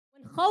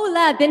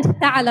Khawlah bint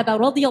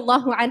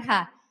radiallahu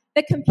anha,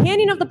 the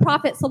companion of the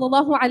Prophet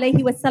sallallahu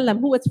alaihi wasallam,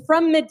 who was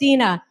from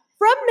Medina.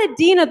 From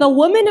Medina, the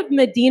women of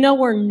Medina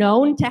were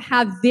known to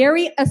have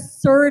very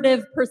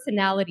assertive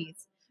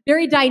personalities,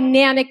 very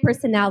dynamic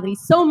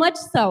personalities, so much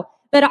so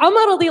that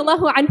Umar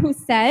radiallahu anhu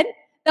said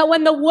that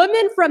when the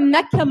women from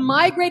Mecca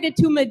migrated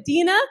to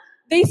Medina,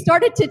 they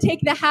started to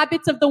take the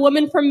habits of the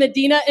women from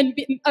Medina and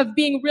of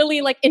being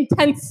really like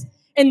intense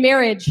in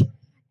marriage.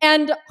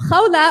 And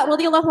Khawlah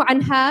radiallahu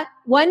anha,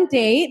 one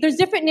day, there's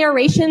different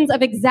narrations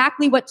of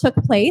exactly what took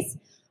place,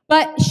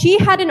 but she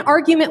had an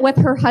argument with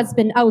her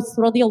husband, Aus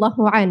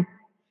radiallahu anh.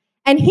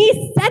 And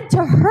he said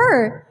to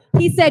her,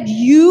 he said,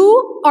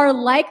 "You are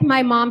like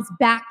my mom's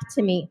back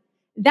to me."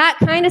 That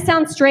kind of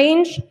sounds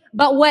strange,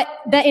 but what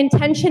the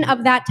intention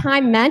of that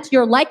time meant,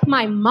 you're like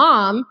my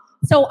mom,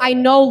 so I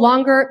no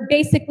longer,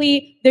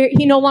 basically,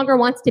 he no longer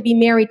wants to be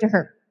married to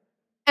her.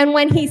 And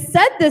when he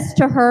said this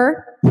to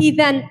her, he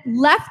then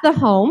left the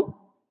home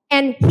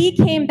and he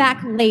came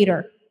back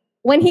later.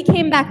 When he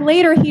came back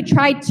later, he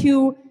tried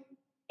to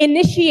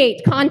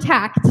initiate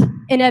contact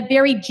in a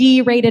very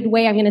G-rated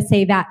way. I'm going to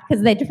say that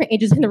because they have different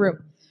ages in the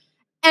room.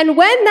 And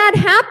when that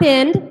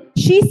happened,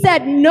 she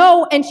said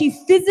no, and she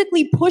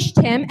physically pushed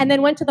him and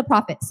then went to the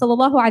Prophet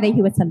sallallahu alaihi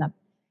wasallam.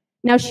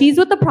 Now she's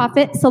with the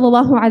Prophet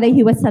sallallahu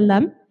alaihi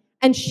wasallam,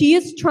 and she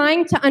is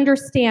trying to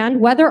understand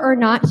whether or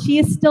not she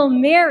is still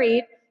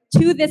married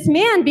to this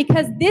man,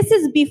 because this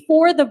is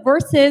before the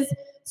verses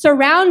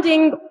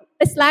surrounding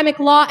Islamic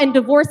law and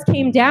divorce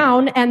came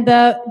down and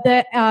the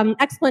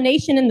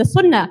explanation in the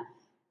Sunnah.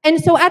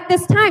 And so at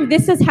this time,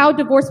 this is how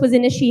divorce was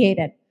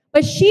initiated.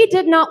 But she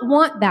did not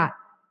want that.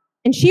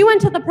 And she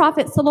went to the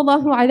Prophet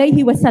sallallahu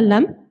alaihi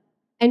wasallam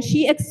and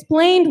she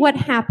explained what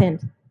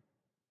happened.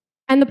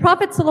 And the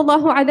Prophet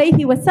sallallahu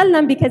alaihi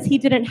wasallam, because he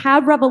didn't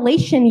have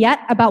revelation yet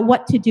about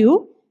what to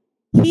do,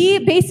 he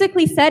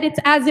basically said it's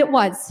as it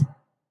was.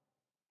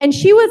 And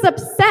she was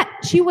upset.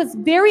 She was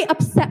very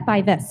upset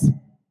by this.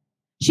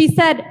 She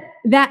said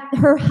that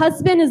her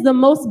husband is the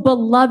most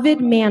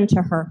beloved man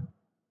to her.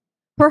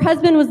 Her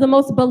husband was the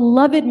most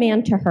beloved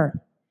man to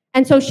her.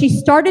 And so she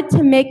started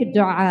to make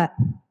dua.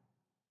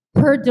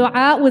 Her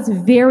dua was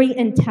very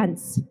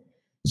intense.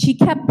 She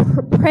kept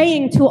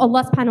praying to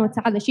Allah subhanahu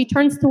wa ta'ala. She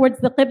turns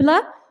towards the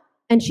Qibla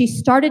and she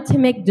started to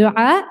make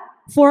dua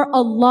for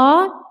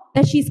Allah,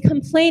 that she's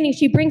complaining.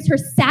 She brings her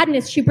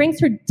sadness. She brings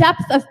her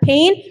depth of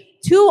pain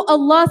to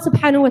Allah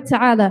subhanahu wa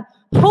ta'ala,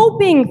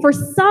 hoping for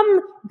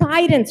some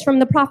guidance from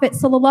the Prophet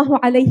sallallahu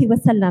alaihi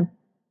wasallam.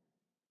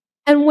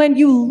 And when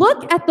you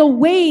look at the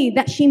way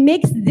that she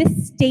makes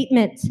this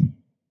statement,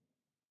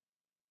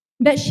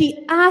 that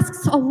she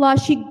asks Allah,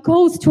 she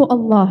goes to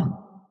Allah.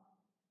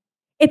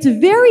 It's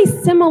very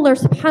similar,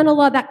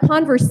 subhanAllah, that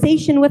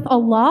conversation with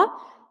Allah.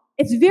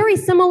 It's very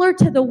similar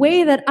to the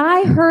way that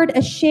I heard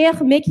a shaykh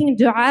making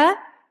dua,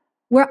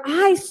 where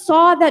I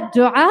saw that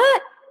dua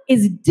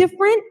is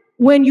different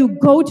when you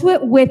go to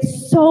it with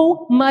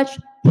so much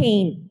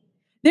pain.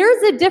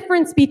 There's a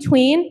difference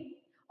between,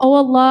 oh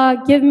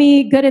Allah, give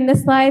me good in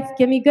this life,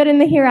 give me good in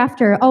the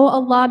hereafter. Oh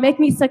Allah, make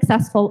me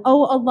successful.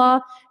 Oh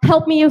Allah,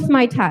 help me with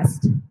my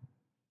test.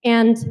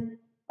 And,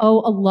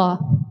 oh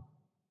Allah,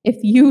 if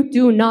you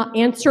do not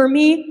answer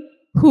me,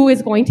 who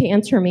is going to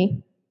answer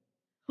me?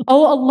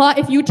 Oh Allah,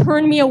 if you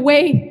turn me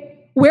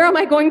away, where am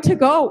I going to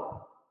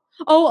go?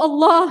 Oh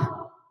Allah,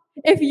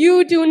 if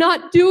you do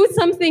not do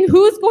something,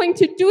 who's going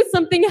to do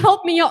something?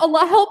 Help me, Ya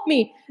Allah, help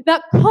me.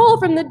 That call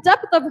from the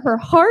depth of her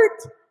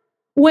heart,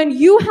 when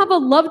you have a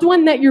loved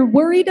one that you're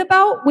worried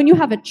about, when you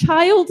have a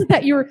child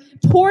that you're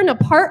torn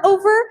apart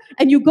over,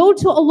 and you go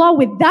to Allah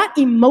with that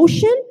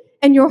emotion,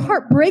 and your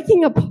heart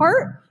breaking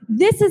apart,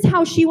 this is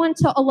how she went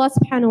to Allah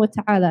subhanahu wa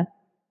ta'ala.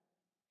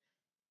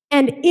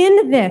 And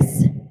in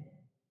this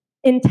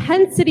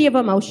intensity of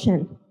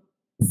emotion,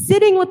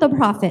 sitting with the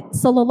Prophet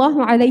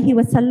sallallahu alaihi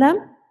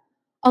wasallam,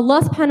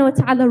 Allah subhanahu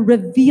wa ta'ala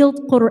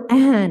revealed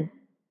Qur'an.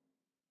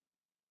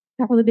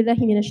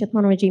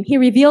 He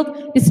revealed,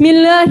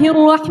 Bismillahir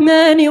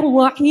Rahmanir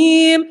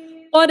Rahim.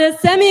 قد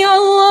سمع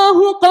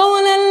الله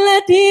قول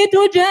التي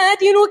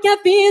تجادلك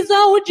في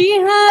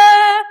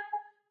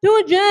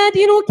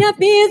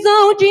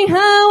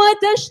زوجها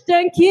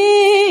وتشتكي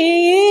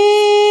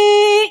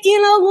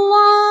إلى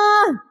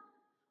الله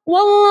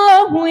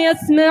والله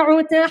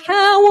يسمع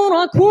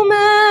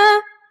تحاوركما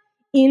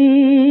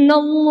إن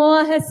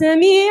الله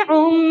سميع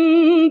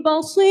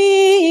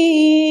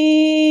بصير.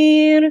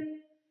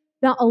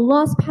 That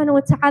Allah subhanahu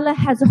wa ta'ala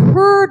has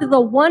heard the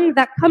one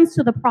that comes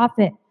to the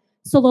Prophet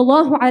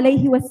sallallahu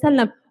alaihi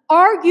wasallam,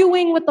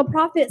 arguing with the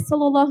Prophet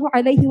sallallahu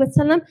alaihi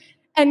wasallam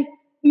and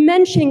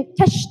mentioning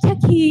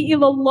tashtaki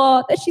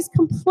ilallah, that she's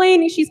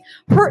complaining, she's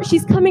hurt,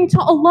 she's coming to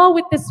Allah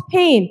with this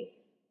pain.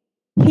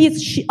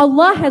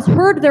 Allah has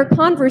heard their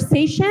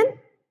conversation,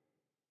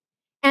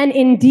 and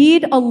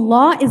indeed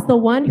Allah is the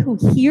one who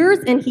hears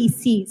and He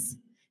sees.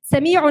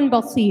 Sami'un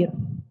basir,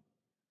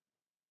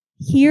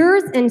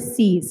 hears and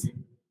sees.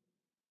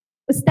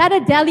 Ustadha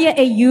Dalia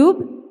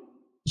Ayub,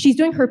 she's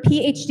doing her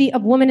PhD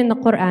of women in the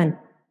Qur'an.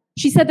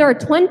 She said there are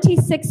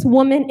 26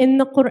 women in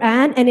the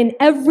Qur'an, and in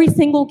every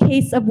single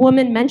case of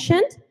women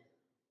mentioned,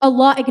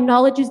 Allah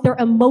acknowledges their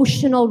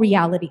emotional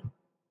reality.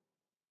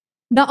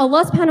 That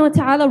Allah subhanahu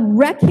wa ta'ala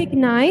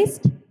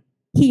recognized,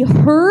 He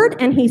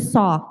heard, and He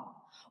saw.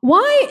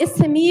 Why is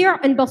Samir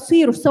and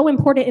Basir so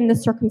important in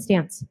this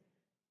circumstance?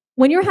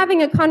 When you're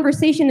having a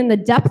conversation in the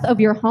depth of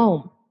your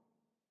home,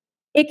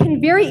 it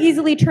can very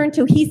easily turn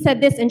to he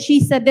said this, and she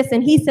said this,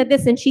 and he said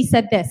this, and she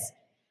said this.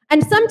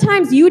 And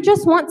sometimes you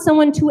just want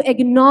someone to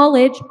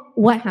acknowledge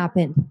what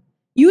happened.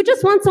 You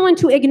just want someone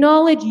to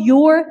acknowledge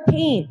your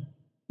pain.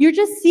 You're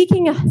just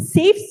seeking a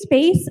safe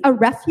space, a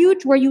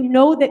refuge where you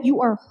know that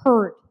you are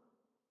heard.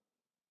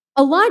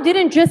 Allah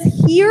didn't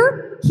just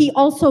hear, He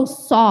also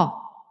saw.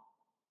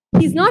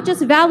 He's not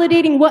just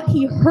validating what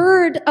He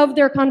heard of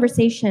their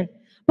conversation,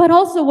 but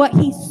also what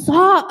He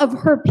saw of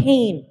her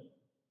pain.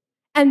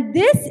 And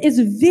this is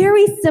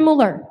very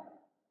similar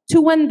to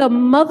when the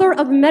mother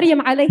of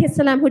Maryam alayhi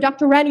salam, who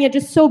Dr. Rania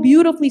just so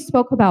beautifully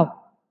spoke about,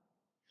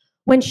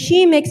 when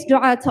she makes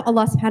dua to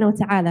Allah subhanahu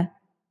wa ta'ala,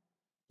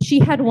 she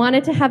had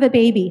wanted to have a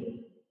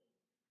baby.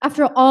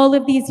 After all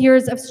of these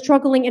years of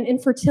struggling in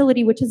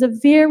infertility, which is a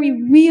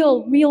very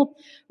real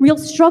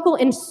struggle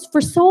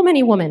for so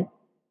many women.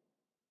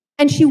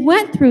 And she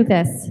went through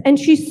this, and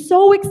she's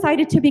so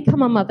excited to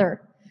become a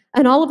mother.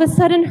 And all of a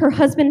sudden, her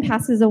husband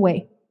passes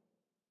away.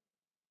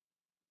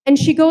 And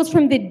she goes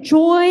from the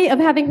joy of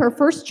having her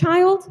first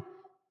child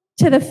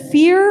to the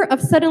fear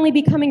of suddenly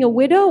becoming a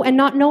widow and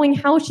not knowing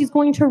how she's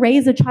going to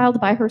raise a child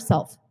by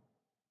herself.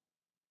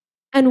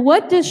 And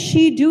what does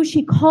she do?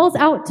 She calls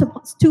out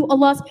to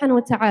Allah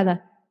subhanahu wa ta'ala.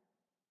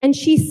 And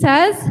she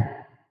says,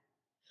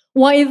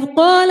 وَإِذْ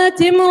قَالَتِ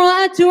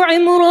امْرَأَةُ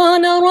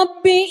عِمْرَانَ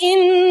رَبِّ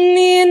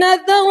إِنِّي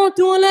نَذَرْتُ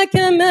لَكَ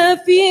مَا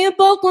فِي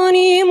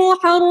بَطْنِي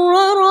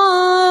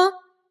مُحَرَّرًا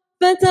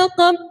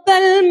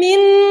فَتَقَبَّلْ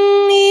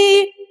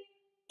مِنِّي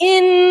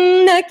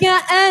إِنَّكَ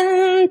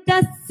أَنْتَ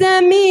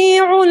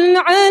السَّمِيعُ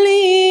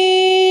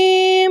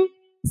الْعَلِيمُ.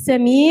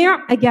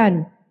 Samir,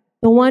 again,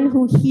 the one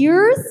who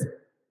hears,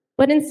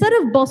 but instead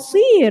of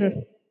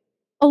Basir,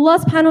 Allah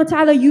subhanahu wa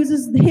ta'ala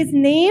uses His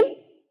name,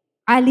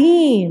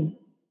 Alim,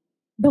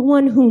 the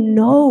one who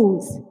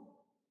knows.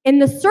 In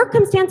the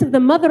circumstance of the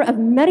mother of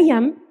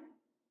Maryam,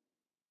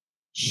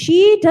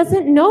 she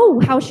doesn't know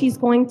how she's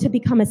going to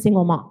become a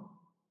single mom.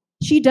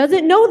 She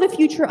doesn't know the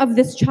future of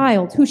this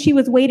child who she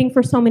was waiting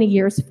for so many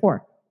years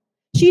for.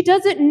 She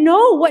doesn't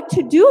know what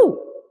to do.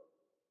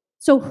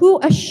 So who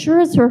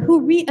assures her,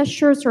 who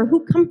reassures her,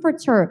 who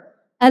comforts her?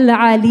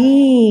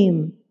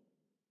 Al-Alim,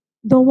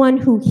 the one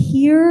who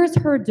hears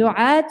her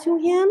dua to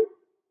Him,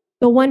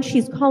 the one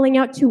she's calling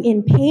out to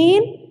in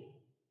pain,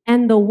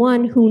 and the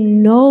one who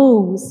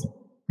knows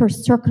her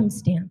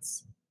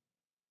circumstance.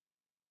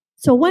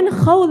 So when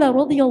Khawlah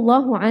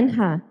radiallahu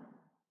anha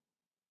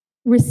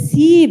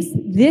receives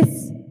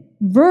this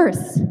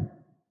verse,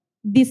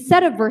 this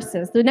set of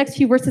verses, the next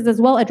few verses as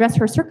well address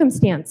her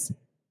circumstance.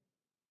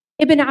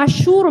 Ibn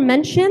Ashur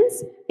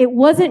mentions it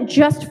wasn't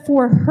just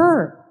for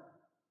her.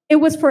 It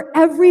was for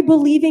every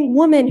believing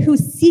woman who's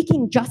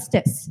seeking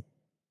justice.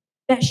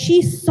 That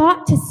she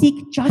sought to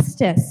seek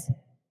justice.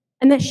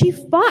 And that she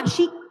fought,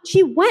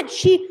 she went,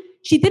 she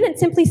didn't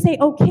simply say,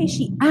 okay,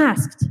 she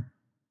asked.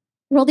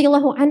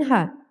 Radiallahu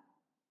anha.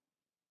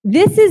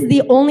 This is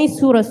the only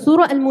surah,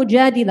 Surah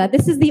Al-Mujadila.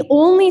 This is the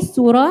only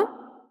surah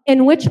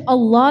in which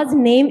Allah's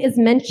name is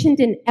mentioned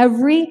in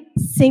every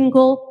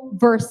single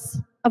verse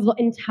of the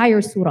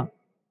entire surah.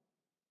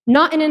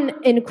 Not in an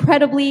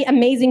incredibly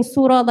amazing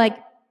surah like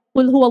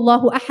Qul Huwa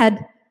Allahu Ahad,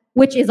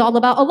 which is all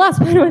about Allah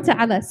subhanahu wa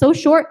ta'ala. So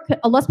short,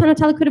 Allah subhanahu wa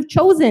ta'ala could have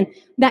chosen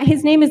that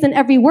His name is in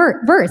every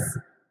verse.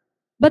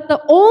 But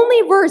the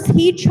only verse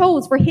He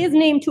chose for His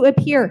name to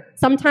appear,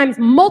 sometimes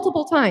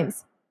multiple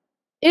times,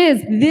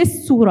 is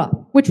this surah,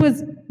 which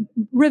was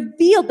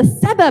revealed, the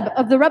sabab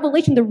of the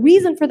revelation, the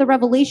reason for the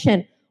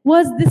revelation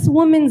was this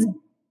woman's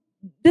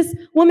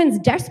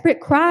desperate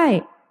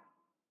cry.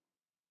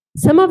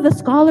 Some of the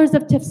scholars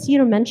of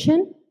tafsir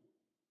mention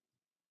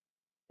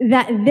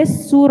that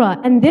this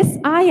surah and this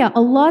ayah,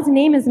 Allah's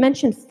name is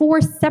mentioned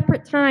 4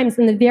 separate times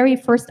in the very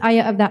first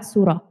ayah of that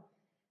surah.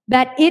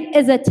 That it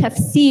is a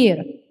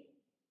tafsir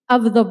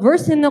of the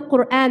verse in the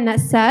Qur'an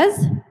that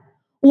says,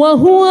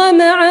 وَهُوَ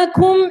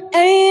مَعَكُمْ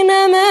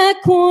أَيْنَمَا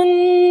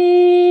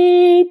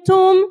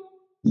كُنْتُمْ.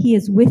 He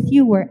is with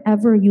you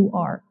wherever you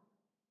are.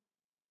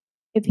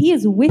 If He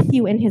is with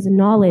you in His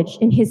knowledge,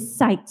 in His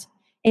sight,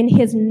 in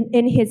His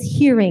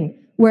hearing,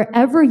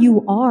 wherever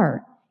you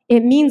are,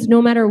 it means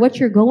no matter what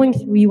you're going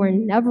through, you are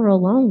never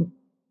alone.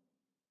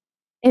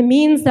 It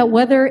means that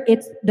whether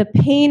it's the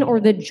pain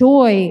or the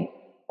joy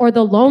or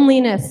the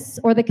loneliness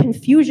or the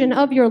confusion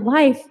of your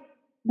life,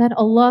 that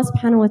Allah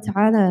subhanahu wa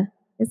ta'ala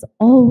is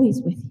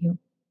always with you.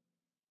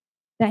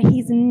 That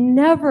He's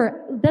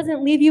never,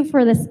 doesn't leave you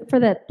for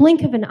the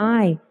blink of an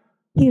eye.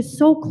 He is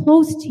so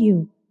close to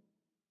you.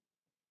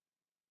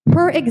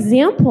 Her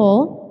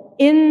example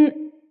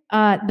in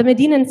the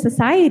Medinan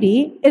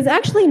society is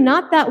actually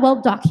not that well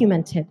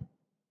documented.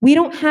 We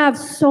don't have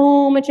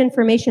so much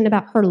information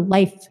about her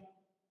life.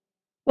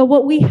 But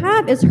what we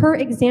have is her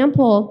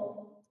example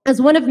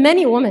as one of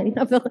many women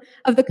of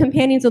the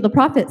companions of the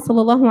Prophet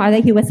sallallahu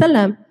alaihi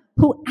wasallam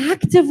who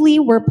actively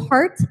were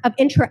part of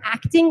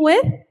interacting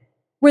with,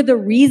 were the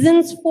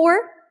reasons for,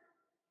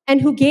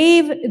 and who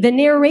gave the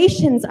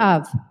narrations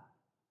of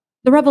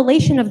the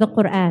revelation of the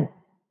Qur'an.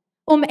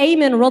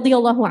 Ayman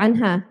radiallahu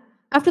anha,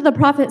 after the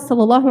Prophet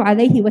sallallahu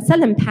alaihi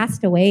wasallam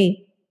passed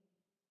away,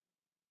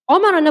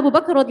 Umar and Abu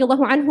Bakr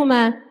radiallahu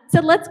anhuma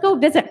said, let's go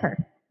visit her.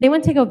 They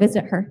went to go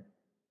visit her.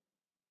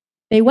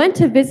 They went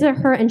to visit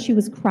her and she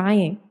was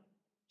crying.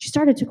 She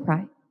started to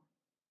cry.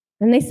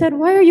 And they said,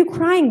 why are you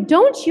crying?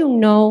 Don't you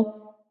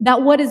know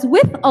that what is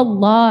with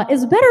Allah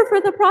is better for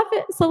the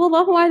Prophet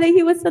sallallahu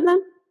alaihi wasallam?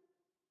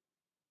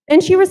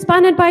 And she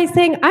responded by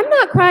saying, I'm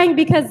not crying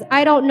because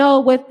I don't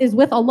know what is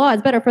with Allah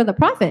is better for the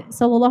Prophet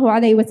sallallahu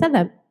alaihi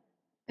wasallam.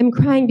 I'm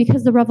crying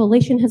because the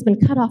revelation has been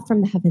cut off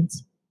from the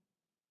heavens.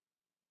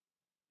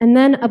 And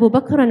then Abu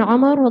Bakr and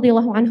Umar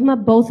radiallahu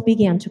anhuma both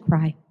began to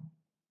cry.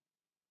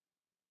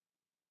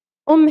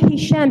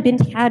 Hisham bint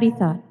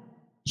Haritha,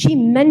 she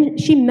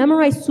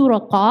memorized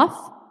Surah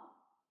Qaf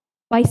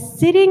by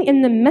sitting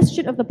in the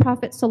masjid of the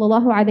Prophet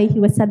sallallahu alaihi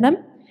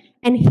wasallam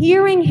and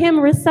hearing him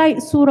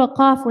recite Surah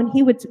Qaf when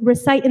he would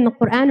recite in the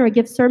Qur'an or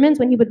give sermons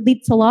when he would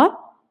lead salah.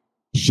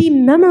 She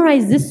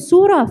memorized this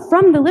surah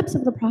from the lips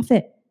of the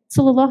Prophet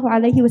sallallahu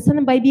alaihi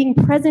wasallam by being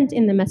present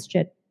in the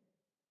masjid.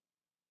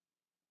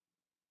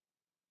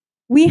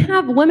 We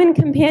have women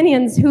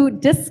companions who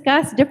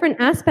discuss different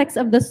aspects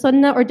of the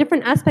sunnah or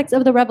different aspects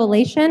of the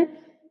revelation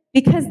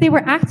because they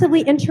were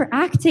actively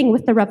interacting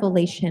with the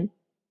revelation.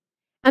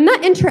 And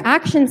that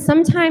interaction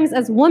sometimes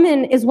as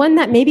women is one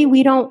that maybe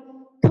we don't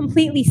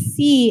completely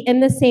see in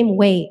the same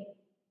way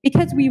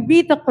because we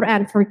read the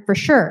Qur'an for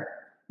sure.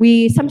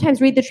 We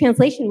sometimes read the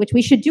translation, which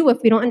we should do if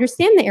we don't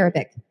understand the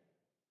Arabic.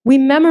 We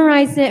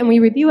memorize it and we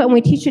review it and we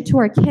teach it to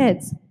our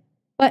kids.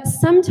 But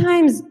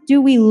sometimes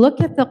do we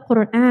look at the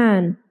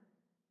Qur'an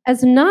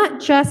as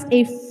not just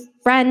a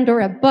friend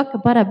or a book,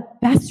 but a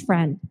best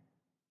friend?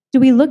 Do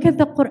we look at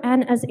the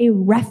Qur'an as a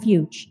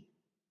refuge?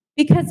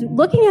 Because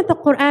looking at the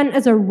Qur'an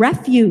as a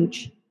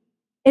refuge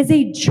is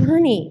a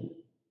journey.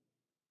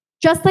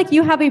 Just like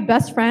you have a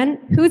best friend,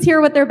 who's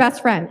here with their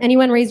best friend?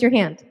 Anyone raise your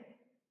hand?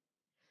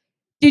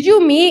 Did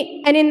you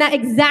meet and in that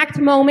exact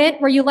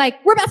moment were you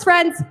like, we're best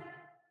friends?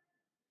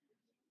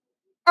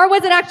 Or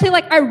was it actually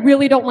like, I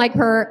really don't like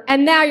her,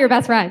 and now you're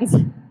best friends?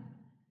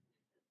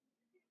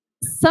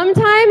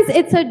 Sometimes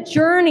it's a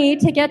journey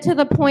to get to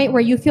the point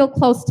where you feel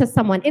close to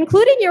someone,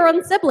 including your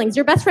own siblings.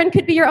 Your best friend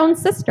could be your own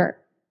sister,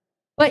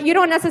 but you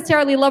don't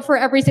necessarily love her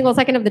every single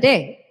second of the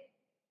day.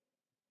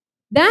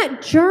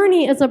 That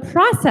journey is a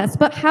process,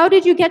 but how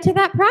did you get to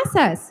that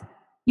process?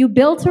 You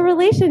built a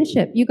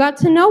relationship. You got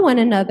to know one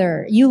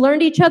another. You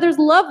learned each other's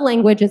love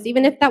languages,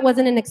 even if that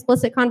wasn't an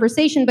explicit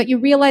conversation, but you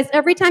realized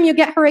every time you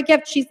get her a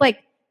gift, she's like,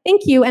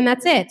 thank you, and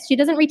that's it. She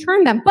doesn't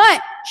return them,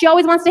 but she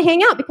always wants to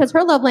hang out because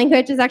her love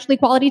language is actually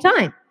quality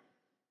time.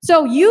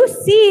 So you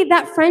see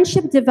that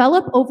friendship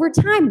develop over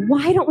time.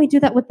 Why don't we do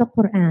that with the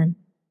Qur'an?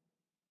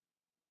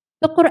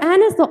 The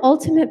Qur'an is the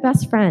ultimate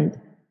best friend.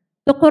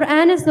 The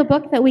Qur'an is the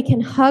book that we can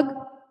hug,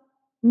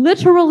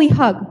 literally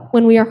hug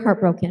when we are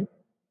heartbroken.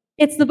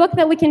 It's the book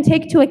that we can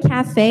take to a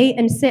cafe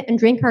and sit and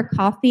drink our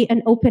coffee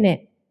and open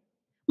it.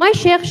 My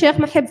Shaykh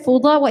Mahib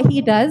Fuda, what he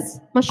does,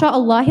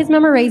 mashallah, his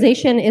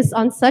memorization is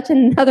on such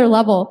another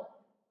level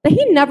that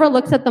he never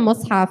looks at the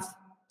Mus'haf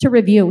to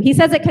review. He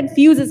says it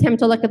confuses him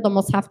to look at the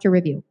Mus'haf to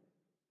review.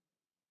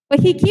 But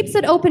he keeps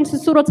it open to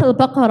Surah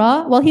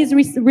Al-Baqarah while he's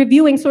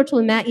reviewing Surah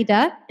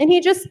Al-Ma'idah, and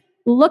he just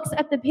looks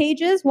at the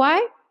pages.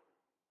 Why?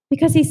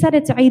 Because he said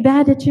it's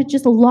ibadah to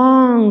just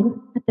long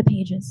at the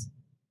pages.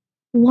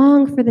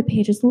 Long for the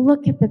pages,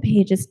 look at the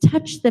pages,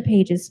 touch the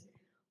pages,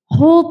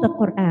 hold the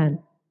Qur'an.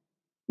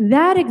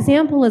 That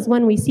example is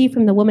one we see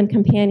from the women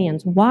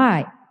companions.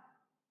 Why?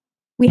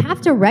 We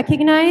have to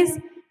recognize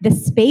the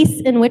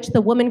space in which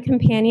the women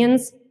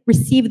companions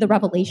received the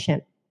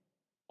revelation.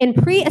 In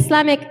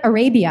pre-Islamic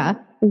Arabia,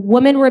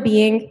 women were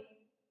being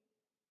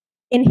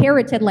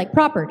inherited like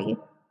property.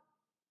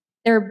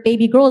 Their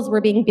baby girls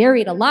were being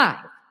buried alive.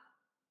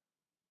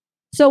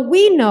 So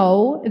we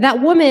know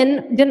that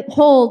women didn't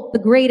hold the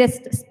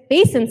greatest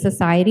space in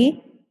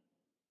society.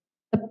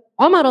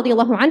 Umar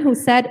radiallahu anhu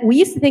said, we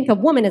used to think of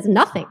women as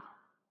nothing.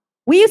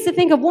 We used to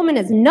think of women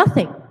as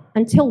nothing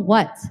until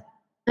what?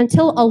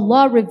 Until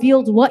Allah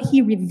revealed what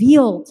He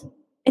revealed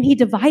and He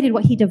divided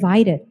what He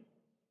divided.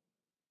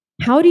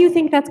 How do you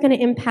think that's going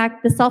to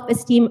impact the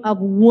self-esteem of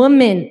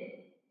women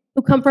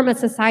who come from a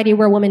society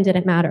where women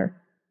didn't matter?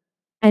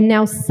 And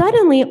now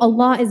suddenly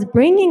Allah is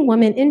bringing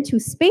women into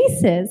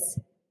spaces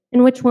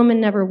in which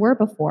women never were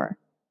before.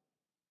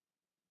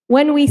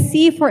 When we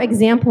see, for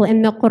example,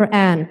 in the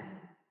Qur'an,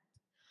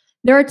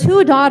 there are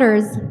two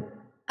daughters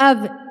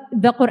of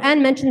the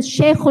Qur'an mentions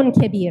Shaykhun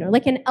Kabir,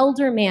 like an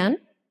elder man.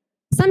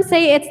 Some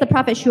say it's the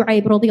Prophet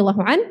Shu'aib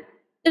radiallahu anh.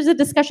 There's a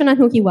discussion on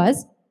who he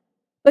was.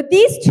 But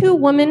these two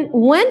women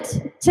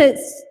went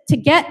to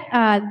get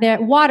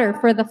their water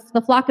for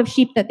the flock of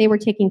sheep that they were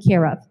taking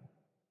care of.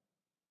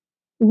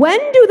 When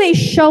do they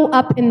show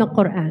up in the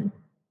Quran?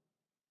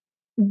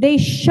 They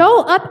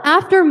show up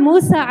after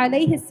Musa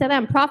alayhi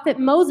salam, Prophet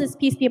Moses,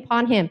 peace be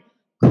upon him,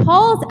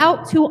 calls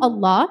out to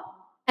Allah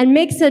and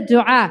makes a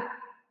dua.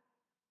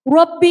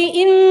 Rabbi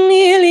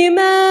inni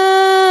lima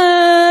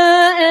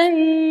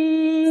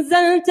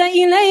anzalta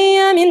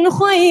ilayya min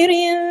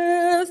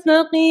khayrin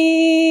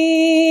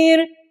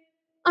faqir.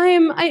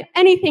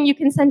 Anything you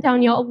can send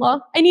down, Ya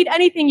Allah. I need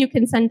anything you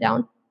can send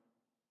down.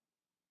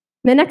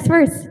 The next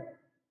verse,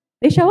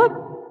 they show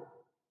up.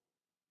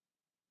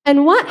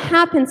 And what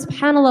happens,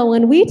 subhanAllah,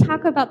 when we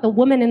talk about the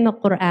woman in the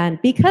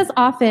Quran? Because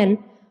often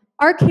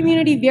our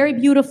community very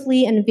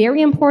beautifully and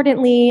very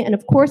importantly, and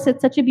of course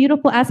it's such a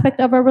beautiful aspect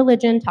of our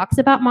religion, talks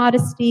about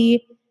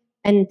modesty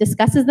and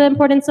discusses the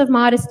importance of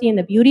modesty and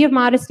the beauty of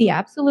modesty,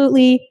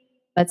 absolutely.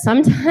 But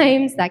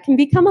sometimes that can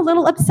become a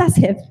little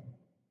obsessive.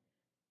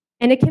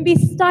 And it can be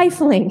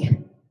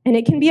stifling. And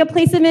it can be a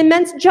place of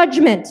immense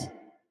judgment.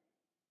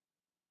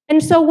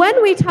 And so when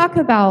we talk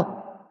about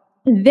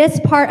this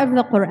part of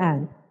the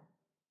Quran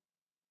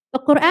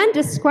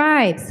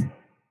describes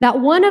that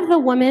one of the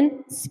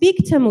women speak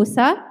to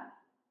Musa,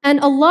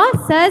 and Allah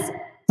says,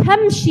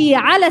 "Tamshi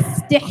ala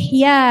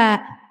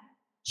istihya."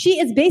 She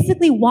is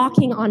basically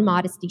walking on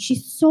modesty.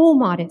 She's so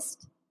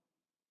modest.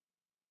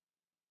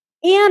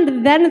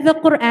 And then the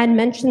Quran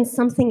mentions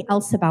something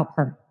else about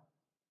her.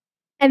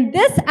 And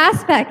this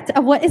aspect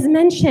of what is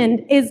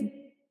mentioned is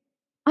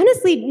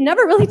honestly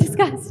never really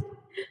discussed.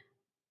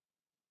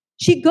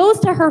 She goes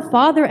to her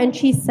father and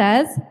she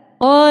says,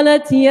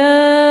 قالت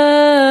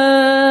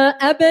يا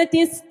أبت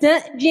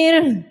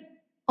استأجره.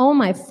 Oh,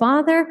 my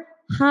father,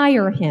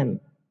 hire him.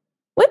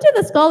 What do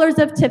the scholars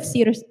of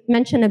tafsir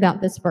mention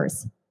about this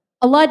verse?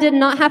 Allah did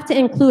not have to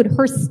include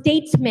her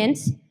statement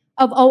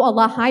of, oh,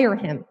 Allah, hire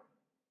him.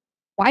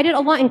 Why did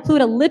Allah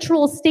include a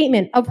literal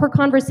statement of her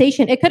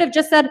conversation? It could have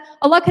just said,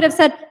 Allah could have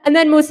said, and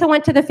then Musa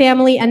went to the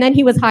family and then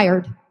he was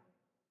hired.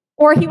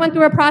 Or he went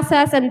through a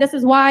process and this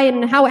is why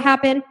and how it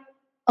happened.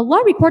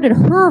 Allah recorded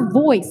her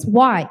voice.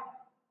 Why?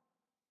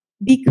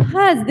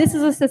 Because this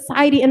is a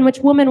society in which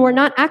women were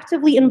not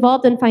actively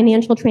involved in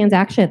financial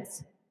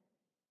transactions.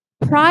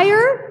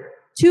 Prior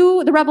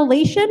to the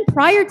revelation,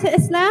 prior to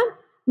Islam,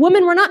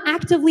 women were not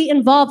actively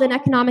involved in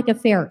economic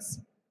affairs.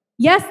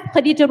 Yes,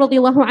 Khadija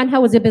radiallahu anha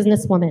was a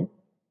businesswoman,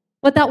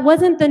 but that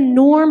wasn't the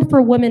norm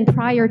for women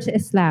prior to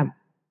Islam.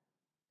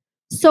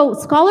 So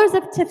scholars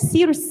of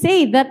tafsir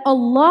say that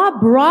Allah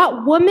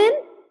brought women,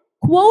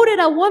 quoted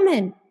a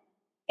woman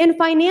in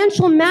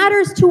financial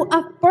matters to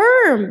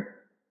affirm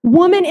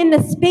women in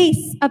the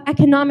space of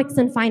economics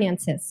and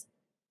finances.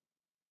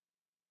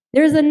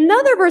 There's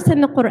another verse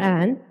in the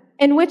Quran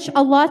in which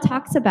Allah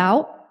talks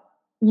about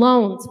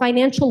loans,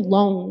 financial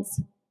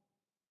loans.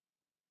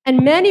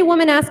 And many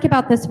women ask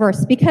about this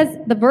verse because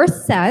the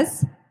verse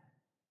says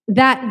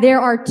that there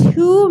are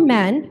two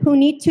men who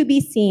need to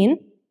be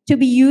seen to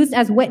be used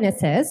as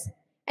witnesses.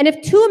 And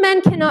if two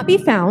men cannot be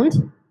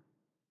found,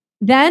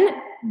 then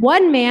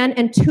one man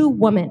and two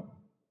women.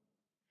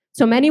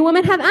 So many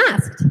women have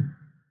asked,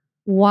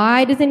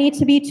 why does it need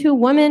to be two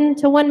women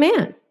to one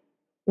man?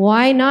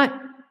 Why not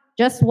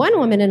just one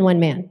woman and one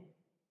man?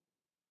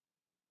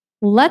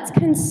 Let's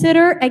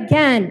consider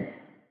again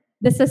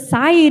the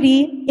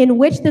society in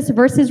which this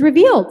verse is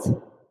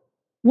revealed.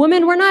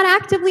 Women were not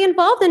actively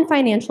involved in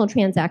financial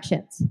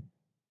transactions.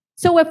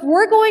 So if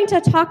we're going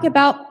to talk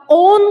about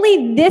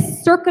only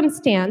this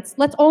circumstance,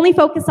 let's only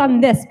focus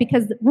on this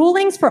because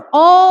rulings for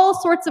all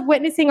sorts of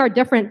witnessing are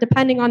different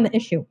depending on the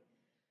issue.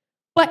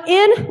 But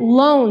in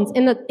loans,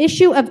 in the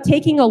issue of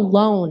taking a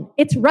loan,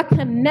 it's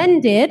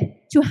recommended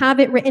to have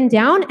it written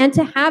down and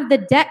to have the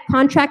debt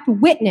contract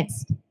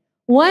witnessed.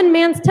 One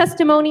man's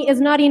testimony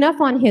is not enough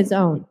on his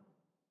own.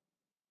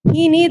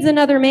 He needs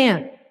another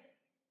man.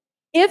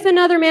 If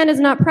another man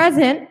is not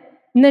present,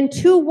 then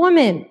two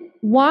women.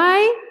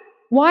 Why?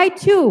 Why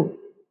two?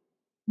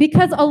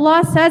 Because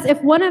Allah says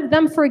if one of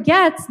them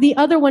forgets, the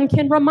other one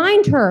can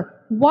remind her.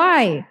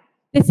 Why?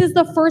 This is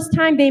the first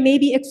time they may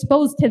be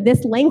exposed to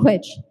this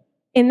language.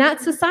 In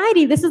that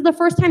society, this is the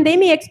first time they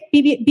may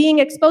be being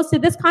exposed to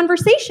this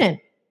conversation.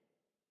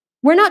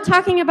 We're not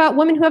talking about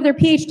women who have their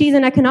PhDs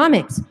in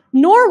economics,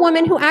 nor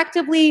women who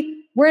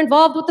actively were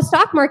involved with the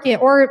stock market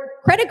or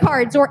credit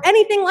cards or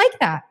anything like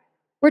that.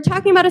 We're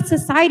talking about a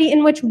society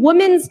in which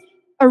women's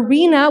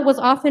arena was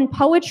often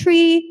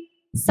poetry,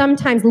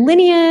 sometimes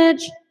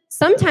lineage,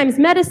 sometimes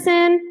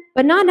medicine,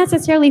 but not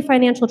necessarily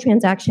financial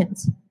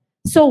transactions.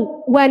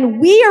 So when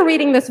we are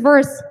reading this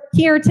verse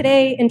here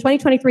today in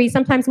 2023,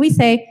 sometimes we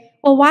say,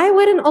 well, why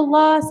wouldn't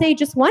Allah say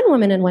just one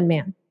woman and one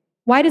man?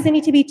 Why does it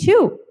need to be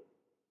two?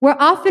 We're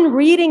often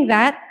reading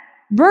that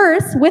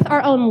verse with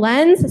our own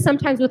lens,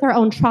 sometimes with our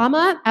own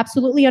trauma,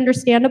 absolutely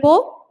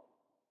understandable.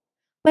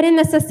 But in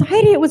the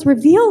society it was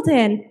revealed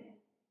in,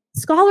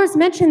 scholars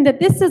mention that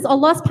this is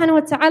Allah subhanahu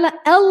wa ta'ala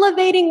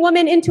elevating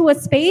women into a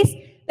space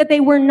that they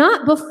were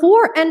not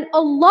before, and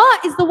Allah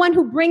is the one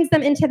who brings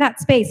them into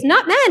that space,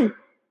 not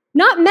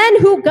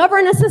men who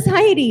govern a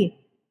society.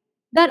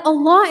 That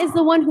Allah is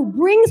the one who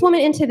brings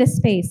women into this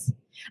space.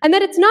 And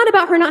that it's not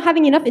about her not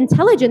having enough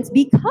intelligence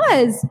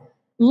because,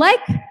 like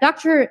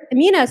Dr.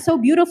 Amina so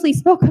beautifully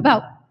spoke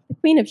about the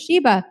Queen of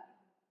Sheba,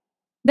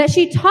 that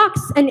she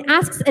talks and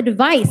asks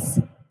advice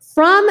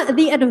from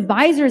the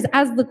advisors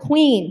as the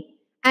queen.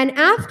 And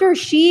after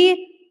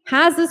she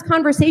has this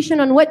conversation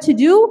on what to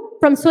do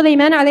from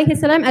Sulaiman alayhi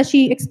salam, as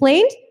she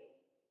explained,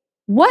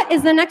 what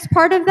is the next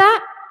part of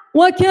that?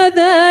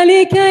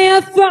 وَكَذَلِكَ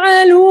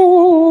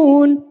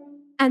يَفْعَلُونَ.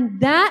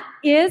 And that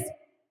is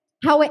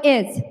how it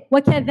is.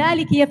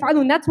 وَكَذَلِكَ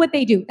يَفْعَلُونَ. That's what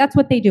they do. That's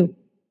what they do.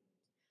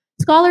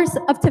 Scholars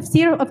of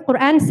tafsir of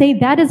Quran say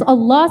that is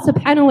Allah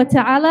subhanahu wa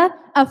ta'ala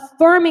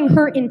affirming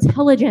her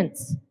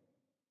intelligence.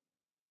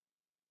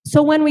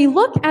 So when we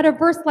look at a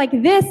verse like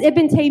this,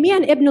 Ibn Taymiyyah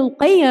and Ibn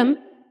al-Qayyim,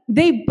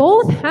 they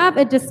both have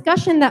a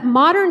discussion that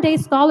modern day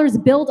scholars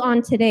build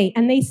on today.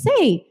 And they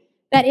say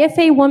that if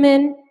a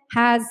woman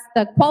has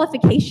the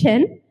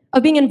qualification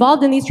of being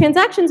involved in these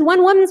transactions,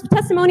 one woman's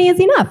testimony is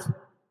enough.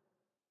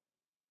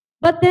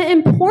 But the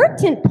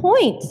important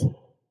point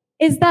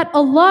is that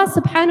Allah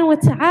subhanahu wa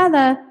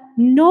ta'ala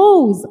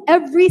knows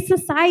every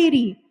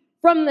society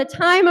from the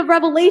time of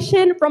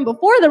revelation, from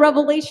before the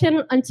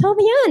revelation until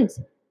the end.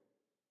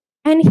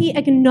 And He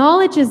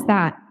acknowledges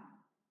that.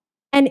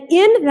 And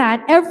in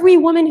that, every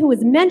woman who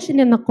is mentioned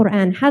in the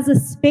Quran has a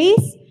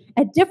space,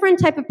 a different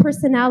type of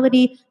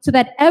personality, so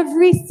that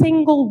every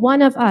single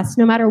one of us,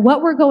 no matter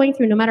what we're going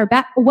through, no matter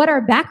what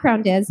our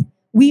background is,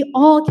 we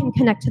all can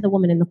connect to the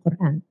woman in the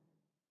Quran.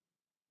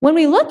 When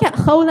we look at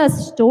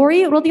Khawlah's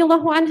story,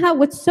 radiallahu anha,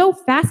 what's so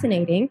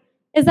fascinating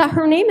is that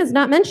her name is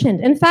not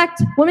mentioned. In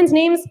fact, women's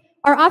names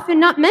are often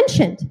not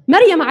mentioned.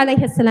 Maryam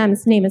alayhi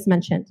salam's name is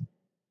mentioned.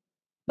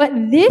 But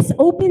this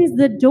opens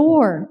the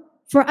door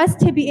for us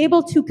to be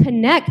able to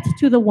connect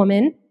to the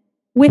woman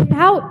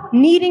without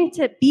needing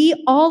to be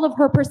all of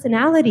her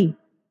personality.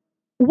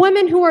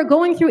 Women who are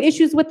going through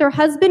issues with their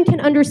husband can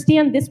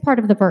understand this part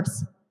of the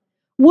verse.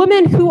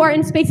 Women who are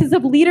in spaces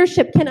of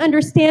leadership can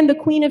understand the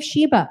Queen of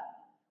Sheba.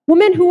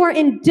 Women who are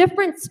in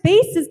different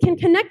spaces can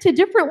connect to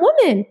different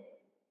women,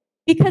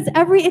 because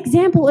every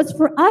example is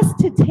for us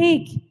to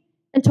take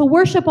and to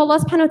worship Allah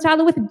subhanahu wa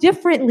ta'ala with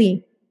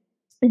differently.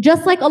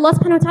 Just like Allah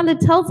subhanahu wa ta'ala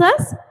tells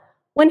us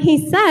when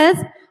He says,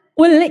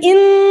 قُلْ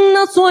إِنَّ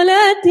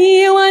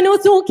صَلَاتِي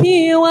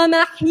وَنُسُكِي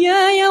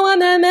وَمَحْيَايَ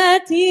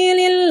وَمَمَاتِي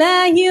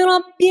لِلَّهِ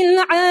رَبِّ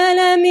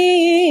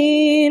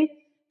الْعَالَمِينَ.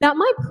 That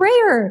my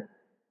prayer,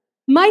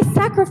 my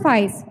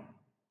sacrifice,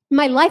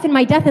 my life and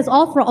my death is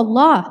all for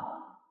Allah.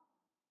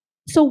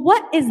 So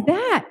what is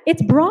that?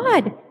 It's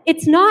broad.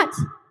 It's not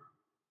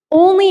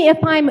only if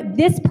I'm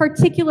this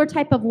particular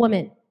type of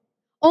woman,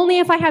 only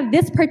if I have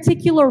this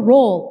particular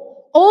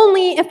role,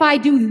 only if I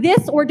do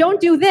this or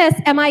don't do this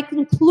am I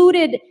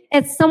concluded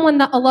as someone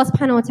that Allah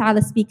subhanahu wa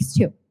ta'ala speaks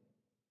to.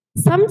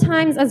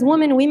 Sometimes as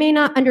women, we may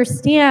not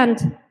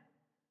understand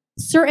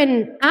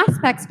certain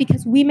aspects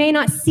because we may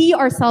not see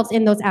ourselves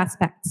in those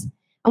aspects.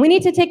 And we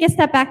need to take a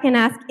step back and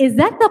ask, is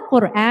that the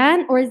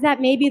Qur'an, or is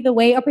that maybe the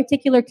way a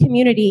particular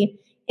community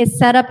is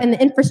set up in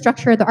the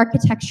infrastructure, the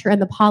architecture,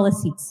 and the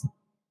policies?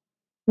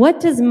 What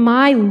does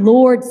my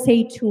Lord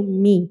say to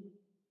me?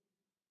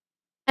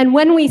 And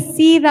when we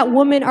see that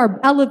women are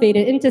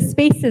elevated into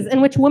spaces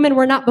in which women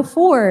were not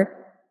before,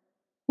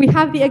 we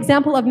have the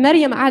example of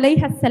Maryam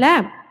alayhi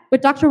salam,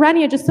 what Dr.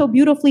 Rania just so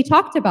beautifully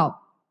talked about.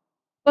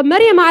 But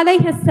Maryam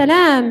alayhi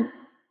salam,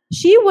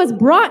 she was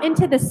brought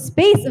into the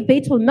space of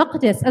Baytul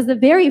Maqdis as the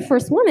very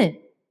first woman.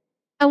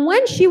 And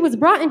when she was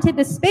brought into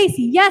this space,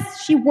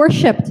 yes, she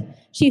worshipped,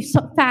 she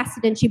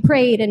fasted and she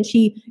prayed and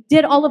she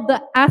did all of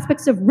the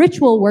aspects of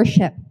ritual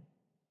worship.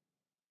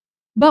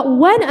 But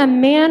when a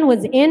man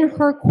was in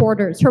her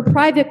quarters, her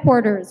private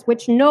quarters,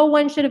 which no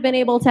one should have been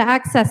able to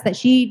access, that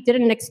she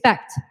didn't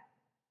expect,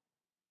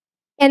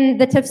 and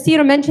the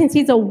tafsir mentions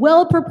he's a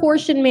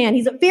well-proportioned man,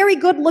 he's a very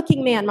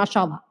good-looking man,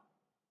 mashallah.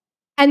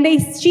 And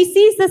she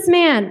sees this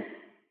man,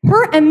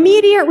 her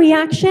immediate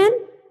reaction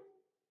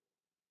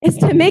is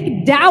to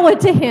make da'wah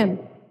to him.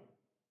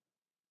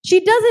 She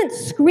doesn't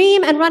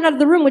scream and run out of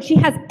the room, which she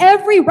has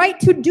every right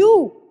to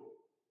do.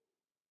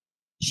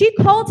 She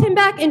called him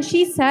back and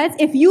she says,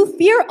 if you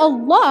fear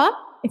Allah,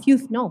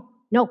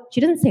 no,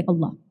 she doesn't say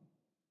Allah.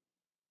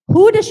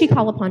 Who does she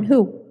call upon?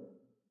 Who?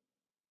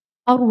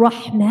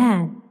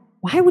 Ar-Rahman.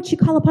 Why would she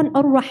call upon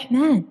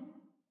Ar-Rahman?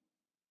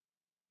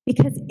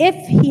 Because if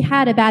he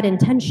had a bad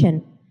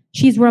intention,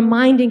 she's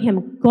reminding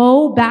him,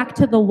 go back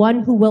to the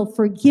one who will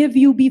forgive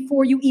you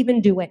before you even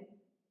do it.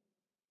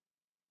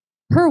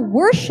 Her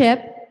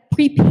worship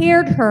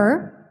prepared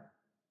her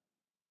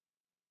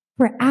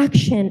for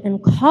action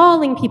and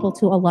calling people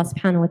to Allah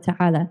subhanahu wa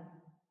ta'ala.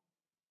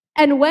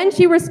 And when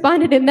she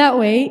responded in that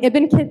way,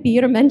 Ibn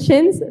Kathir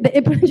mentions that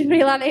Ibn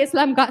Jibreel alayhi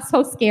salam got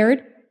so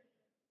scared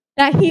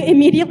that he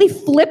immediately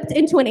flipped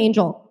into an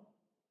angel.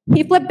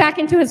 He flipped back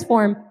into his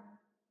form.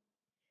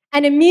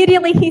 And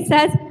immediately he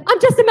says,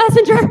 I'm just a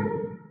messenger.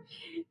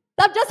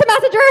 I'm just a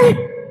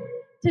messenger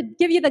to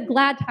give you the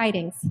glad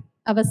tidings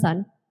of a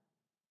son.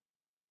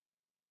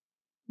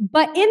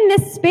 But in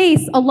this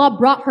space, Allah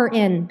brought her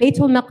in,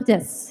 Baytul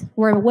Maqdis,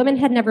 where women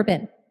had never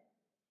been.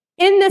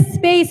 In this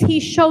space, he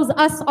shows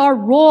us our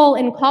role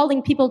in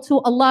calling people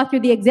to Allah through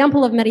the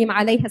example of Maryam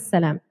alayhi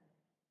salam.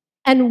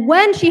 And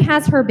when she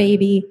has her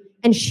baby,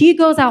 and she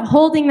goes out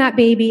holding that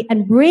baby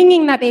and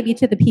bringing that baby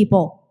to the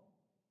people,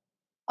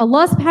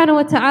 Allah subhanahu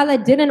wa ta'ala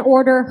didn't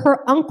order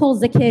her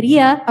uncle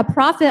Zakaria, a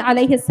prophet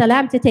alayhi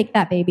salam, to take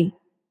that baby.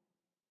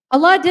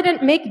 Allah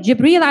didn't make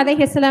Jibreel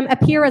alayhi salam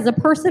appear as a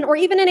person or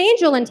even an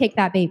angel and take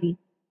that baby.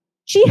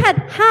 She had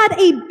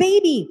a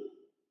baby,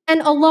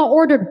 and Allah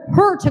ordered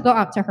her to go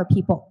out to her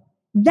people.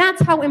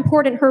 That's how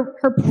important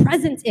her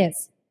presence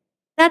is.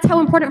 That's how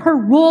important her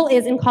role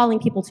is in calling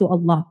people to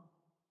Allah.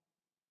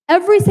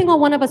 Every single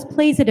one of us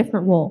plays a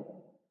different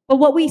role. But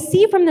what we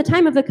see from the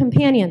time of the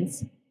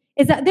companions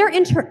is that their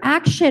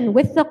interaction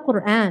with the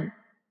Qur'an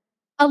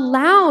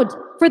allowed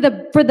for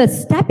the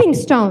stepping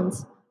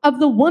stones of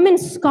the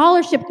women's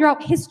scholarship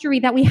throughout history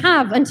that we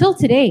have until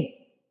today.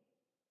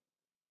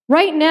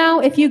 Right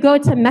now, if you go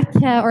to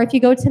Mecca or if you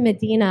go to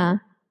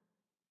Medina,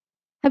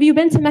 have you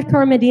been to Mecca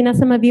or Medina,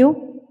 some of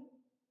you?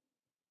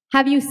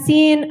 Have you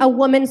seen a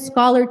woman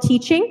scholar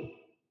teaching?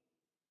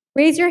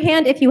 Raise your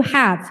hand if you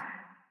have.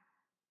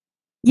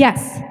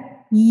 Yes.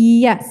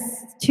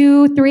 Yes.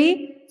 2,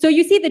 3. So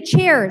you see the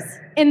chairs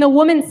in the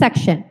women's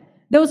section.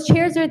 Those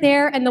chairs are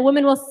there and the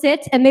women will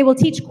sit and they will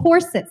teach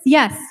courses.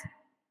 Yes.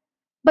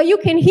 But you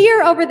can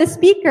hear over the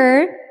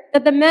speaker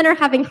that the men are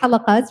having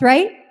halaqas,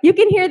 right? You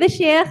can hear the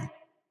sheikh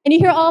and you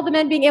hear all the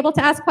men being able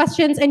to ask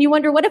questions and you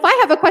wonder, what if I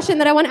have a question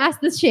that I want to ask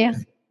this sheikh?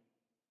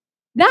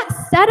 That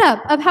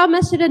setup of how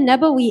Masjid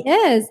al-Nabawi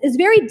is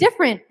very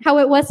different how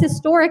it was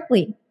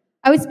historically.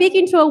 I was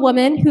speaking to a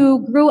woman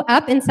who grew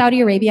up in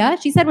Saudi Arabia.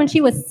 She said when she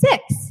was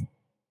 6,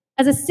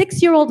 as a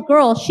 6-year-old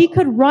girl, she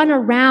could run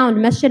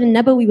around Masjid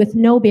al-Nabawi with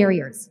no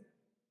barriers.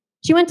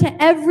 She went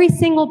to every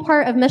single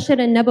part of Masjid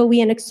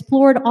al-Nabawi and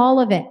explored all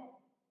of it.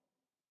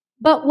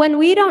 But when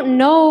we don't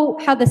know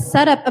how the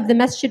setup of the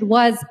masjid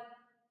was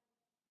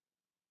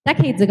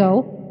decades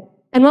ago,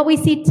 and what we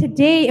see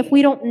today, if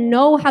we don't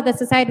know how the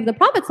society of the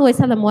Prophet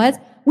ﷺ was,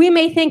 we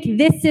may think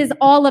this is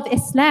all of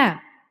Islam.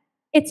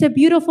 It's a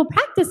beautiful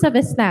practice of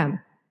Islam.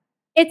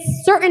 It's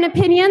certain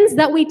opinions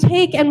that we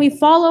take and we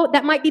follow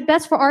that might be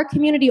best for our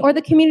community or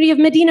the community of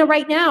Medina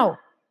right now.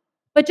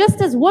 But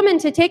just as women,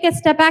 to take a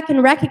step back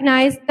and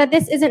recognize that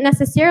this isn't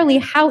necessarily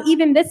how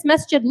even this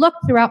masjid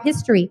looked throughout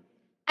history.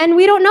 And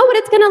we don't know what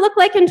it's going to look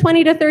like in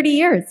 20 to 30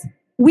 years.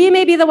 We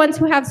may be the ones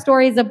who have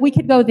stories of we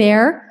could go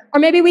there, or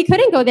maybe we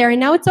couldn't go there and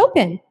now it's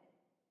open.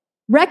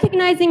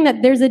 Recognizing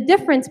that there's a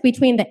difference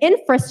between the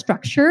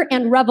infrastructure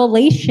and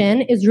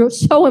revelation is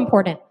so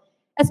important,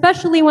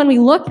 especially when we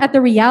look at the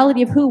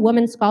reality of who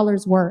women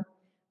scholars were.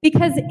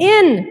 Because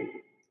in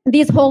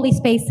these holy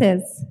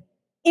spaces,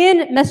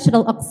 in Masjid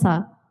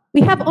al-Aqsa,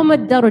 we have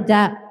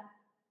Darda,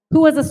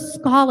 who was a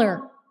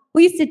scholar,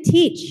 who used to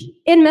teach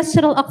in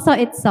Masjid al-Aqsa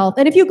itself.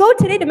 And if you go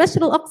today to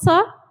Masjid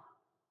al-Aqsa,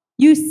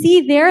 you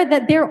see there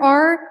that there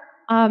are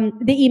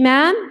the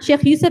Imam,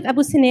 Sheikh Yusuf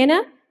Abu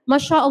Sinana,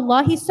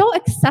 mashallah, he's so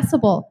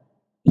accessible.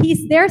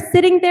 He's there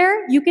sitting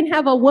there. You can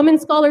have a woman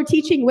scholar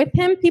teaching with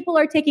him. People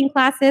are taking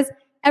classes.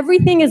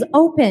 Everything is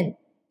open.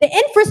 The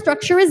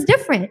infrastructure is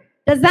different.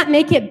 Does that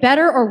make it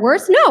better or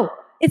worse? No.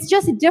 It's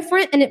just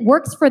different and it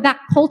works for that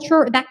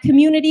culture, that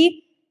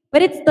community.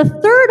 But it's the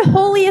third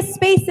holiest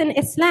space in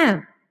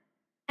Islam.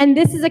 And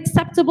this is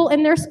acceptable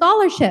in their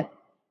scholarship.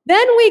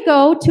 Then we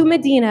go to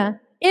Medina.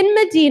 In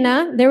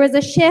Medina, there was a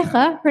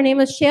Shaykhah. Her name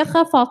was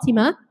Shaykhah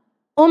Fatima.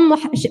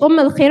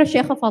 al-Khair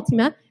Shaykhah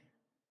Fatima.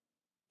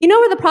 You know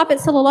where the Prophet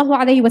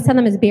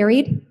ﷺ is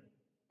buried?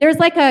 There's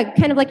like a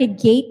kind of like a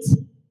gate.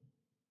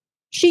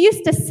 She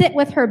used to sit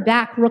with her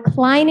back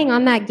reclining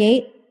on that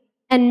gate,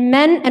 and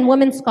men and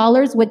women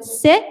scholars would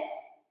sit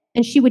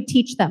and she would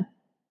teach them.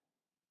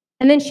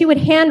 And then she would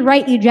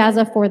handwrite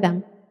ijazah for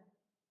them.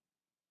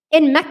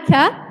 In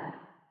Mecca,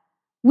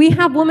 we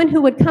have women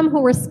who would come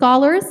who were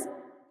scholars.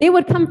 They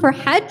would come for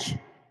Hajj,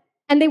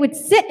 and they would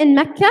sit in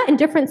Mecca in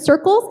different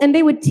circles, and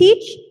they would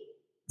teach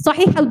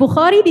Sahih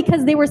al-Bukhari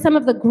because they were some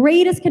of the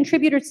greatest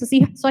contributors to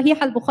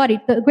Sahih al-Bukhari,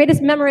 the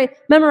greatest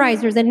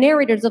memorizers and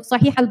narrators of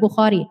Sahih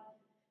al-Bukhari.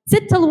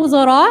 Sitt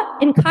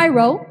al-Wuzara in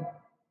Cairo,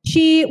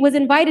 she was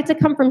invited to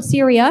come from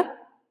Syria,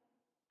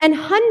 and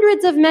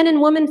hundreds of men and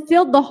women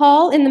filled the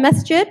hall in the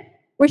masjid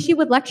where she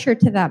would lecture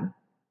to them.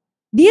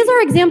 These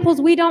are examples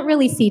we don't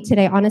really see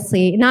today,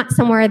 honestly, not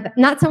somewhere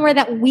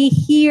that we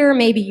here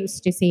may be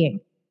used to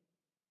seeing.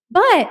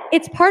 But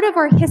it's part of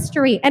our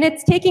history, and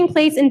it's taking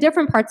place in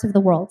different parts of the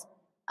world.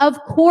 Of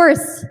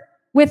course,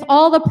 with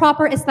all the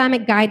proper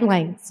Islamic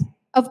guidelines.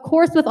 Of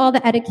course, with all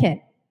the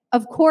etiquette.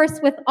 Of course,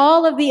 with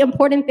all of the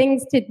important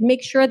things to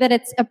make sure that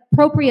it's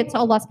appropriate to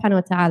Allah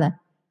subhanahu wa ta'ala.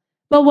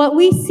 But what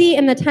we see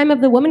in the time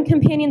of the women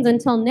companions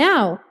until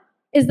now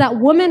is that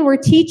women were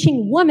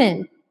teaching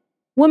women.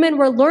 Women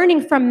were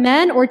learning from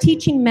men or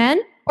teaching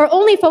men or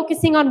only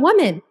focusing on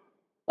women.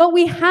 But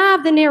we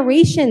have the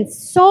narrations,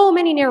 so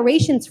many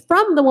narrations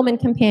from the women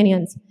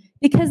companions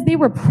because they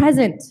were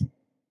present,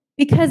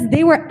 because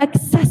they were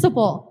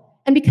accessible,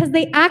 and because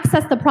they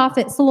accessed the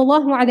Prophet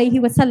sallallahu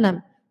alaihi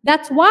wasallam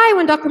That's why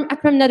when Dr.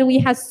 Akram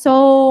Nadawi has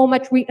so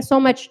much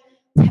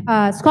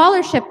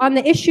scholarship on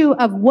the issue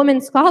of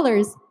women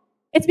scholars,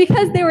 it's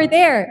because they were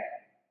there.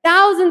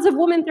 Thousands of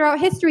women throughout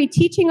history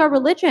teaching our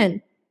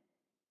religion.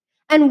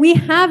 And we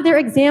have their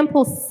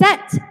examples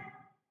set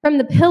from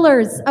the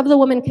pillars of the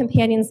women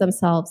companions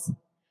themselves.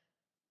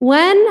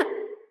 When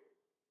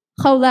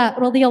Khawlah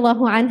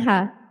radiallahu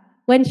anha,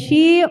 when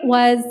she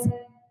was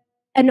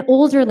an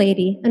older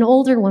lady, an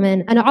older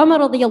woman, and Umar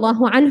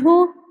radiallahu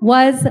anhu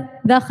was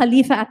the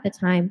Khalifa at the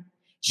time,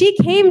 she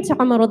came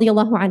to Umar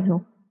radiallahu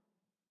anhu.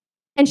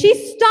 And she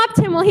stopped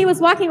him while he was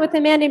walking with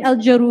a man named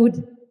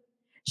Al-Jarud.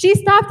 She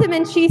stopped him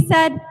and she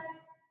said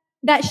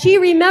that she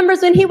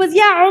remembers when he was,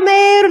 Ya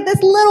Umar,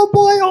 this little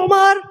boy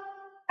Umar,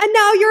 and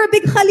now you're a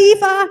big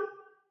Khalifa.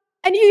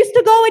 And you used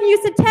to go and you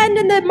used to tend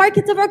in the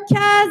markets of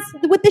Ukaz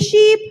with the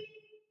sheep.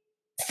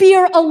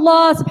 Fear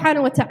Allah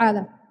subhanahu wa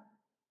ta'ala.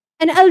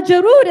 And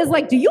Al-Jarud is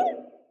like, do you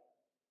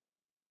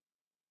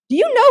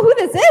know who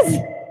this is?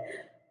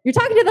 You're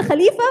talking to the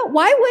Khalifa?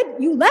 Why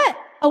would you let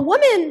a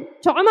woman,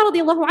 to Umar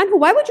radiallahu anhu,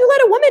 why would you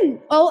let a woman,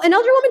 an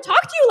elder woman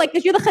talk to you like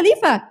this? You're the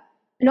Khalifa.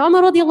 And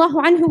Umar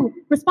radiallahu anhu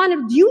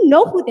responded, do you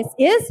know who this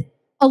is?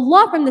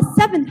 Allah from the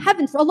seventh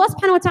heavens, Allah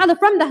subhanahu wa ta'ala,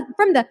 from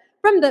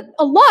the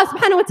Allah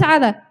subhanahu wa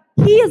ta'ala.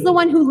 He is the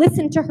one who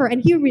listened to her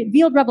and he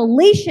revealed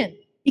revelation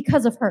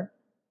because of her.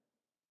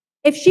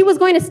 If she was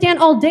going to stand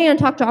all day and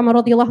talk to Umar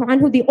radiallahu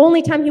anhu, the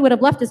only time he would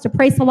have left is to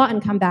pray salah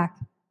and come back.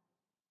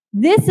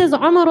 This is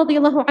Umar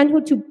radiallahu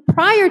anhu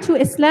prior to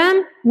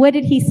Islam. What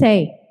did he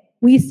say?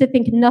 We used to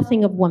think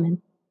nothing of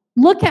women.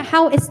 Look at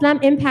how Islam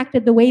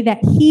impacted the way that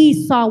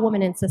he saw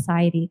women in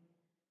society.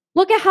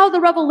 Look at how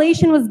the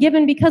revelation was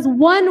given because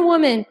one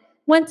woman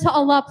went to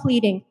Allah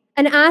pleading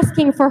and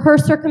asking for her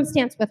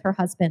circumstance with her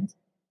husband.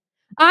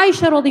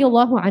 Aisha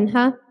radiallahu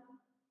anha,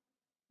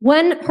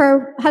 when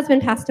her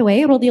husband passed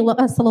away,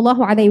 sallallahu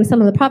alayhi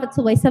wasallam, the Prophet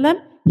sallallahu alayhi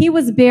wasallam, he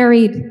was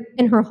buried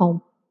in her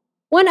home.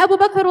 When Abu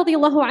Bakr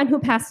radiallahu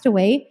anhu passed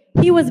away,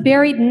 he was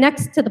buried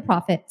next to the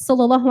Prophet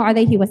sallallahu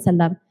alayhi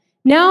wasallam.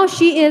 Now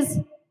she is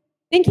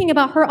thinking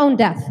about her own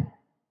death.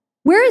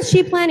 Where is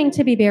she planning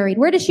to be buried?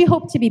 Where does she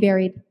hope to be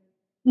buried?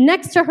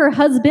 Next to her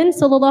husband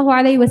sallallahu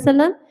alayhi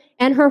wasallam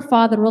and her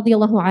father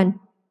radiallahu anhu.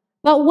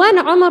 But when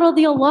Umar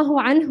radiallahu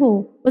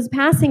anhu was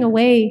passing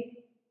away,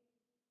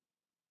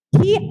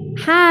 he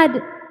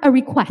had a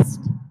request.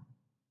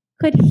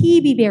 Could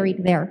he be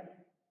buried there?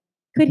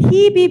 Could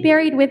he be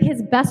buried with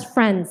his best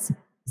friends,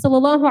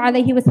 sallallahu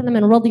alayhi wasallam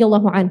and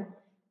radiallahu anhu?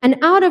 And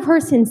out of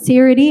her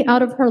sincerity,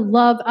 out of her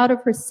love, out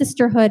of her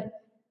sisterhood,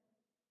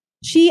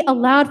 she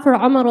allowed for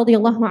Umar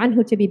radiallahu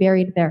anhu to be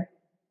buried there.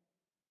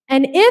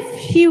 And if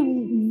she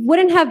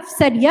wouldn't have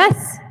said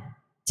yes,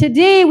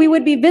 today we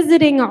would be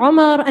visiting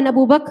Umar and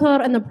Abu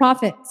Bakr and the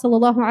Prophet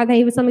sallallahu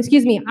alayhi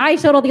wasallam,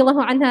 Aisha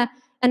radiallahu anha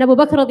and Abu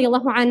Bakr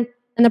radiallahu anhu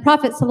and the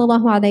Prophet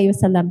sallallahu alayhi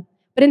wasallam.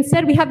 But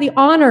instead we have the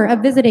honor of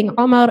visiting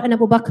Umar and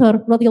Abu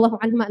Bakr radiallahu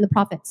anhuma and the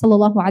Prophet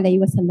sallallahu alayhi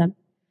wasallam.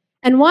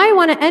 And why I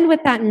want to end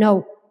with that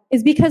note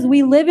is because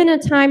we live in a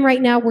time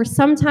right now where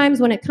sometimes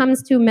when it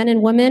comes to men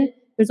and women,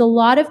 there's a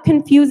lot of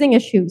confusing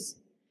issues.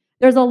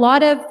 There's a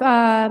lot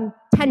of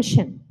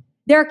tension.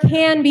 There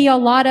can be a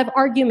lot of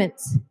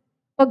arguments.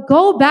 But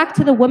go back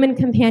to the women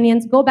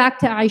companions, go back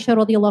to Aisha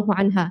radiallahu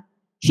anha.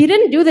 She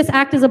didn't do this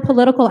act as a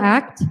political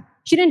act.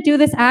 She didn't do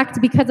this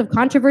act because of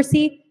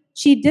controversy.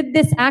 She did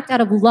this act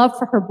out of love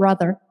for her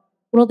brother,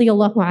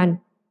 radiallahu anhu.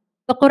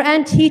 The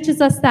Qur'an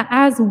teaches us that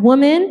as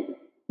women,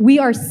 we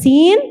are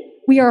seen,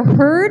 we are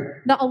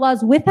heard, that Allah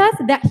is with us,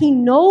 that He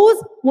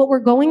knows what we're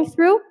going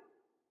through,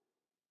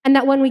 and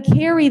that when we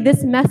carry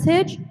this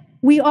message,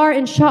 we are,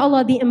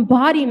 inshallah, the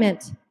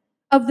embodiment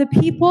of the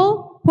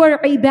people who are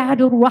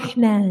Ibadur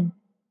Rahman.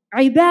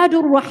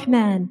 Ibadur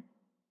Rahman.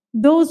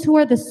 Those who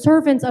are the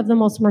servants of the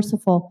Most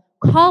Merciful,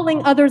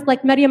 calling others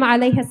like Maryam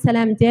alayhi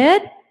salam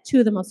did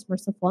to the Most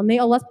Merciful. And may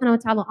Allah subhanahu wa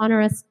ta'ala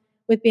honor us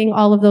with being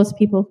all of those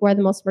people who are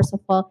the Most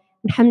Merciful.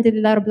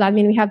 Alhamdulillah Rabbil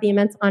Alameen, we have the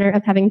immense honor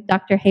of having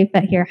Dr.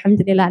 Hayfa here.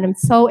 Alhamdulillah, and I'm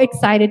so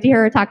excited to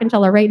hear her talk,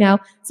 inshallah, right now.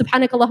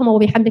 Subhanakallahumma wa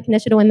bihamdika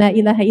nashhadu an la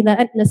ilaha illa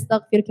anta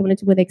nastaghfiruka wa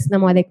natubu ilayk.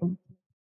 Assalamu alaikum.